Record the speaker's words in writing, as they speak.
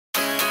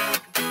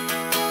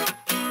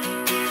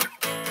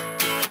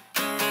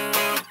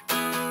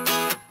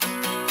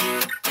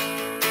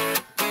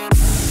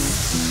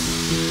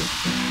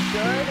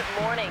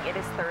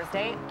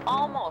Thursday,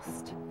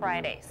 almost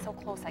Friday. So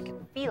close, I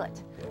can feel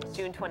it. Yes.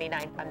 June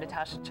 29th, I'm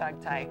Natasha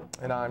Chugtai.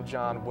 And I'm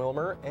John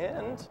Wilmer,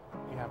 and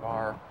we have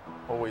our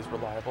always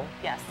reliable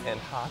and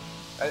hot.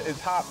 It's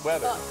hot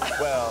weather.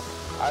 Well,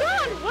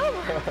 John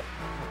Wilmer!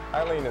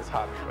 Eileen is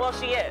hot. Well,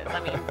 she is. I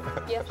mean,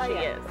 yes, she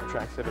is.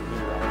 Tracks it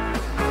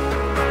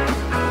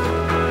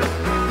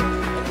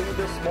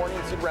This morning,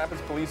 Cedar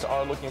Rapids police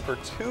are looking for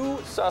 2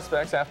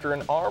 suspects after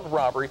an armed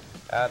robbery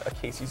at a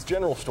Casey's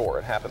General Store.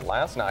 It happened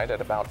last night at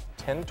about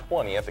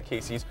 10:20 at the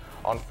Casey's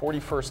on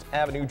 41st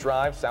Avenue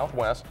Drive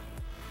Southwest.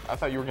 I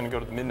thought you were going to go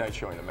to the midnight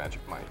showing of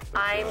Magic Mike.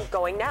 I'm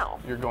going now.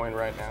 You're going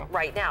right now?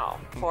 Right now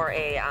for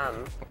a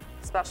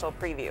special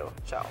preview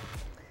show.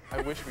 I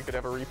wish we could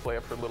have a replay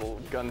of her little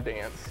gun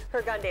dance.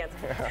 Her gun dance.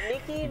 Yeah.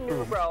 Mickey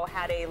Newbro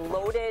had a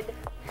loaded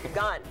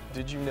gun.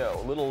 Did you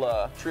know?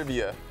 Little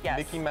trivia. Yes.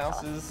 Mickey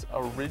Mouse's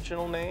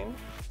original name?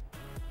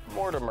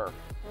 Mortimer.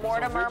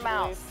 Mortimer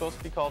Mouse. Supposed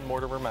to be called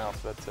Mortimer Mouse,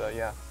 but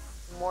yeah.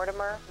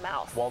 Mortimer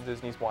Mouse. Walt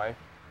Disney's wife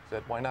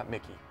said, "Why not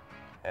Mickey?"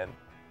 And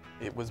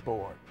it was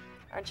born.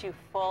 Aren't you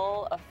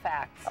full of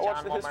facts, John I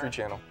watched the Wilmer? History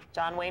Channel.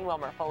 John Wayne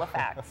Wilmer, full of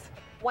facts.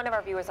 One of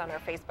our viewers on our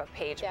Facebook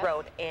page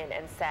wrote in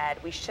and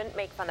said, we shouldn't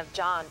make fun of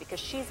John because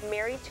she's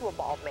married to a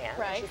bald man.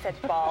 Right. She said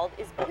bald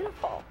is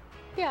beautiful.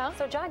 Yeah.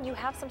 So John, you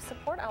have some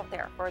support out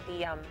there for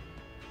the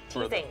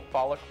teasing. For the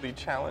follically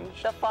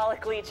challenged? The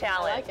follically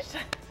challenged.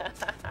 I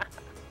like it.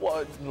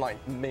 Well,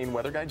 like main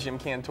weather guy, Jim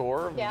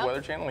Cantor of the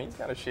Weather Channel, he's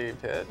got a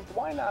shaved head.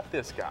 Why not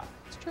this guy?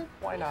 It's true.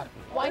 Why not?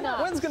 Why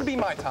not? When's going to be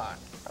my time?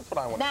 That's what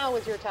I want. Now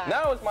is your time.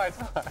 Now is my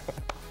time.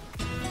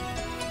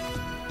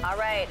 All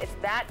right, it's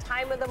that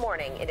time of the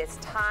morning. It is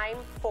time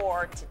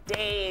for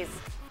today's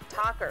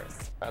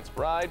talkers. That's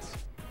right.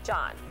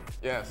 John.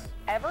 Yes.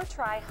 Ever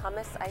try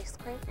hummus ice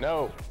cream?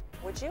 No.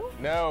 Would you?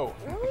 No.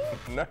 Really?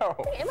 No.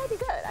 It might be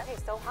good. I think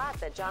it's so hot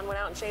that John went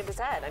out and shaved his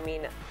head. I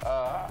mean,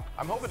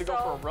 I'm hoping to go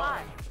for a run,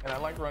 hot. and I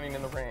like running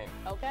in the rain.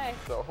 Okay.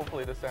 So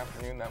hopefully this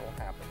afternoon that will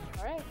happen.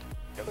 All right.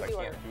 Because I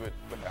can't do it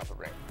without the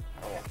rain.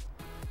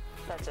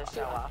 Such a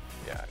show off.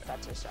 Yeah.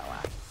 Such a show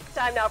off.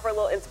 Time now for a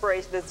little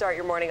inspiration to start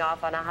your morning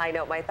off on a high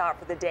note. My thought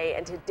for the day,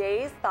 and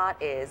today's thought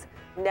is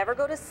never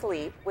go to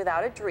sleep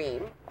without a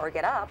dream or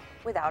get up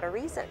without a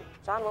reason.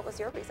 John, what was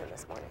your reason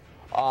this morning?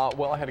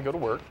 Well, I had to go to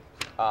work.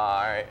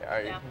 That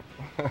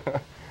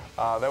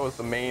was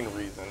the main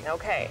reason.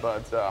 Okay.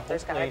 But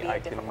hopefully I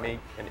can one. make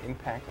an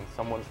impact in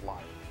someone's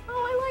life. Oh,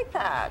 I like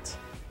that.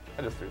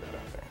 I just threw that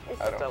out there. It's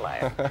just a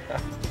lie.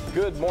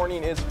 Good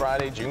morning. It's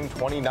Friday, June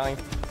 29th.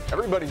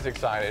 Everybody's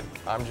excited.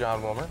 I'm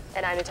John Wilmer.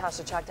 And I'm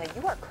Natasha Chugtai.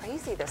 You are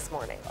crazy this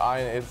morning.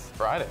 It's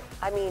Friday.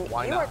 I mean,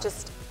 Why you not? are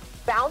just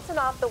bouncing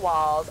off the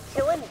walls,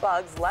 killing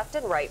bugs left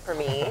and right for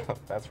me.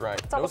 That's right.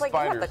 It's almost like you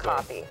have the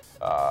coffee.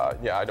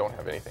 Yeah, I don't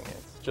have anything.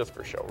 It's just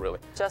for show, really.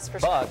 Just for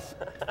show.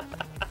 But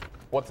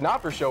what's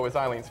not for show is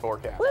Eileen's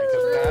forecast.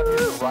 Because that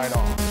is right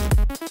on.